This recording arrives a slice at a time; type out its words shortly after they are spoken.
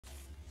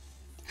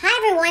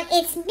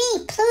everyone, it's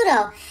me,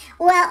 Pluto.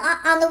 Well,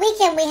 on the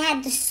weekend we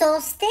had the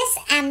solstice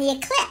and the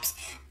eclipse,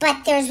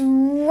 but there's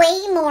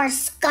way more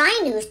sky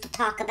news to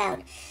talk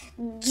about.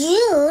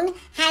 June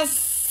has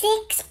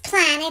 6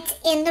 planets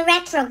in the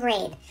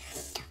retrograde.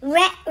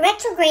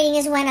 Retrograding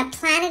is when a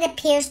planet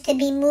appears to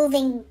be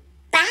moving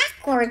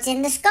backwards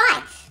in the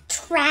sky,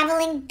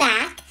 traveling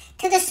back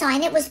to the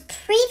sign it was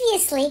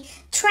previously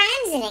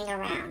transiting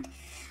around.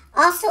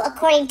 Also,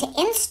 according to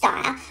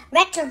InStyle,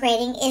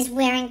 retrograding is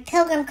wearing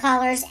pilgrim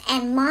collars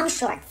and mom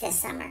shorts this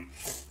summer.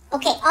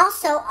 Okay,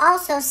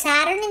 also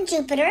Saturn and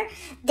Jupiter,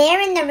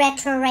 they're in the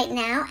retro right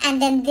now,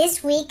 and then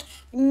this week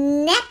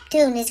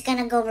Neptune is going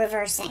to go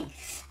reversing.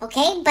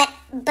 Okay, but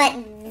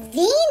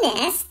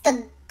Venus,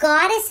 the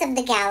goddess of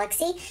the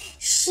galaxy,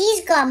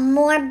 she's got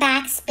more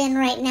backspin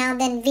right now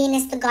than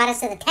Venus, the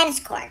goddess of the tennis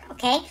court.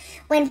 Okay,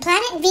 when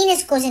planet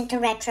Venus goes into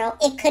retro,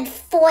 it could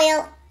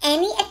foil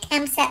any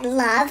attempts at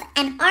love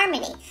and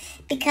harmony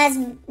because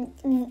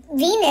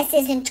Venus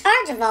is in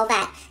charge of all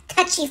that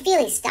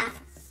touchy-feely stuff.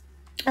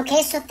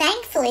 Okay, so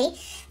thankfully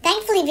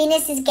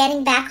Venus is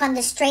getting back on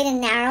the straight and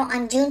narrow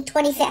on June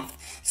 25th.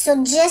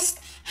 So just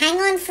hang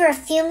on for a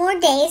few more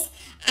days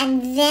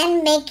and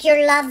then make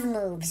your love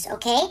moves,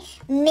 okay?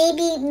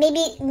 Maybe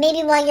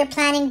while you're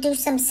planning, do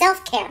some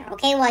self-care,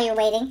 okay, while you're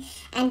waiting.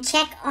 And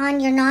check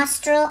on your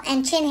nostril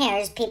and chin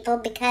hairs, people,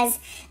 because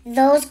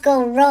those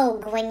go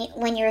rogue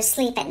when you're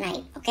asleep at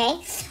night,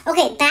 okay?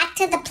 Okay, back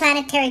to the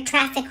planetary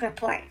traffic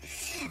report.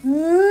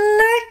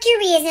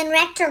 Mercury is in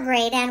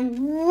retrograde, and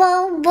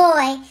whoa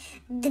boy,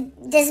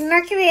 does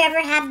Mercury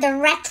ever have the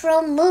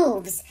retro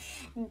moves?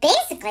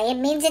 Basically, it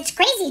means it's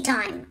crazy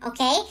time,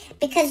 okay?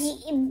 Because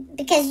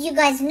you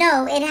guys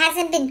know it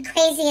hasn't been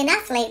crazy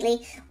enough lately.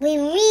 We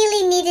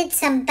really needed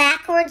some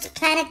backwards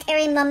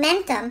planetary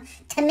momentum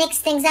to mix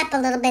things up a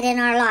little bit in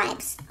our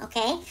lives,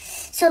 okay?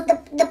 So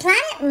the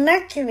planet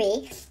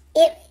Mercury,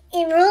 it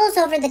rules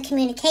over the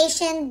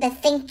communication, the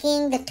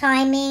thinking, the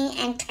timing,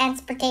 and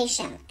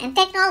transportation, and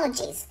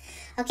technologies,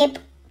 okay?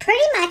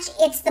 Pretty much,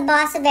 it's the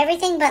boss of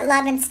everything but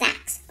love and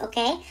snacks,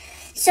 okay?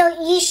 So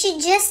you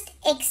should just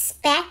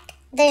expect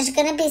there's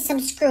going to be some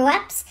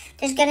screw-ups,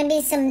 there's going to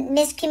be some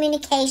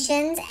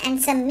miscommunications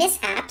and some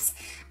mishaps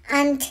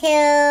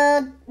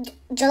until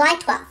July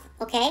 12th,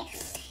 okay?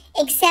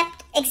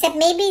 Except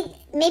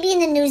maybe in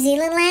the New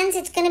Zealand lands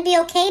it's going to be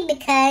okay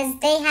because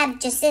they have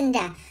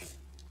Jacinda.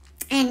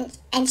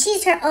 And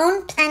she's her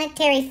own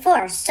planetary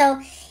force,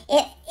 so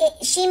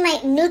she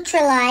might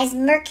neutralize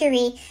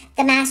Mercury,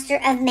 the master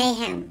of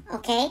mayhem,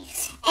 okay?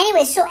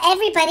 Anyway, so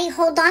everybody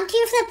hold on to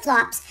your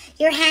flip-flops.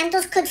 Your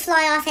handles could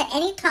fly off at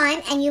any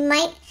time, and you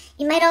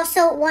might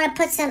also want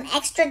to put some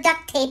extra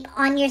duct tape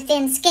on your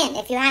thin skin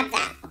if you have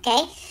that,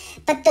 okay?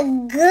 But the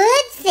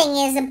good thing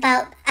is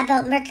about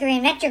Mercury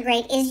in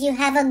retrograde is you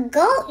have a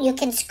goat you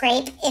can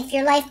scrape if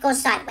your life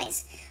goes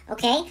sideways,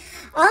 okay?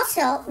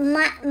 Also,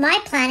 my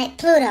planet,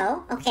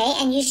 Pluto, okay,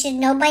 and you should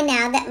know by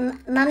now that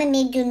Mom and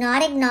me do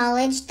not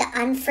acknowledge the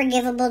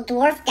unforgivable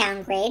dwarf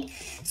downgrade,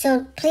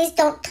 so please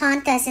don't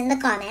taunt us in the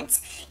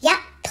comments. Yep,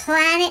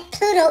 planet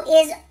Pluto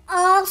is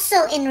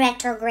also in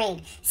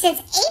retrograde since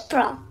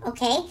April,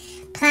 okay?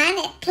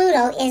 Planet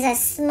Pluto is a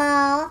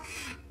small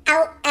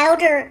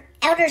outer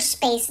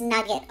space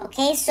nugget,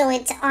 okay? So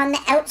it's on the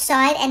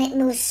outside and it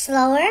moves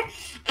slower,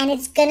 and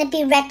it's going to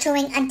be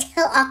retroing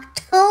until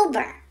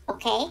October,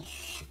 okay?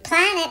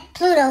 Planet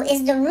Pluto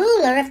is the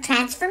ruler of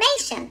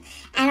transformation.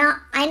 And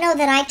I know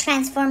that I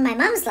transformed my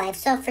mom's life,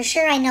 so for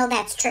sure I know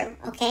that's true,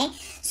 okay?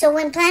 So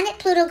when Planet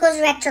Pluto goes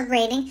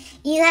retrograding,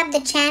 you have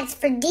the chance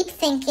for deep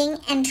thinking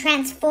and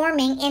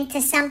transforming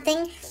into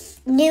something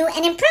new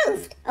and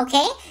improved,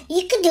 okay?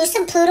 You could do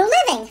some Pluto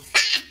living.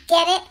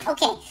 Get it?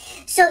 Okay.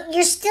 So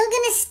you're still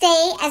going to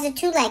stay as a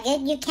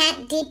two-legged. You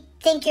can't deep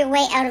think your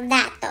way out of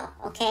that, though,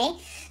 okay?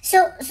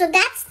 So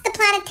that's the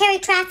planetary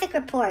traffic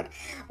report.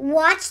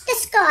 Watch the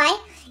sky.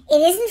 It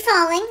isn't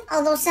falling,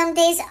 although some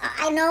days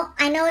I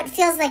know it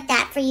feels like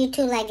that for you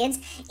two-leggeds.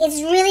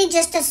 It's really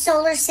just a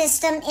solar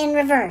system in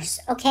reverse,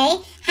 okay?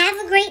 Have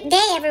a great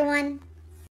day, everyone.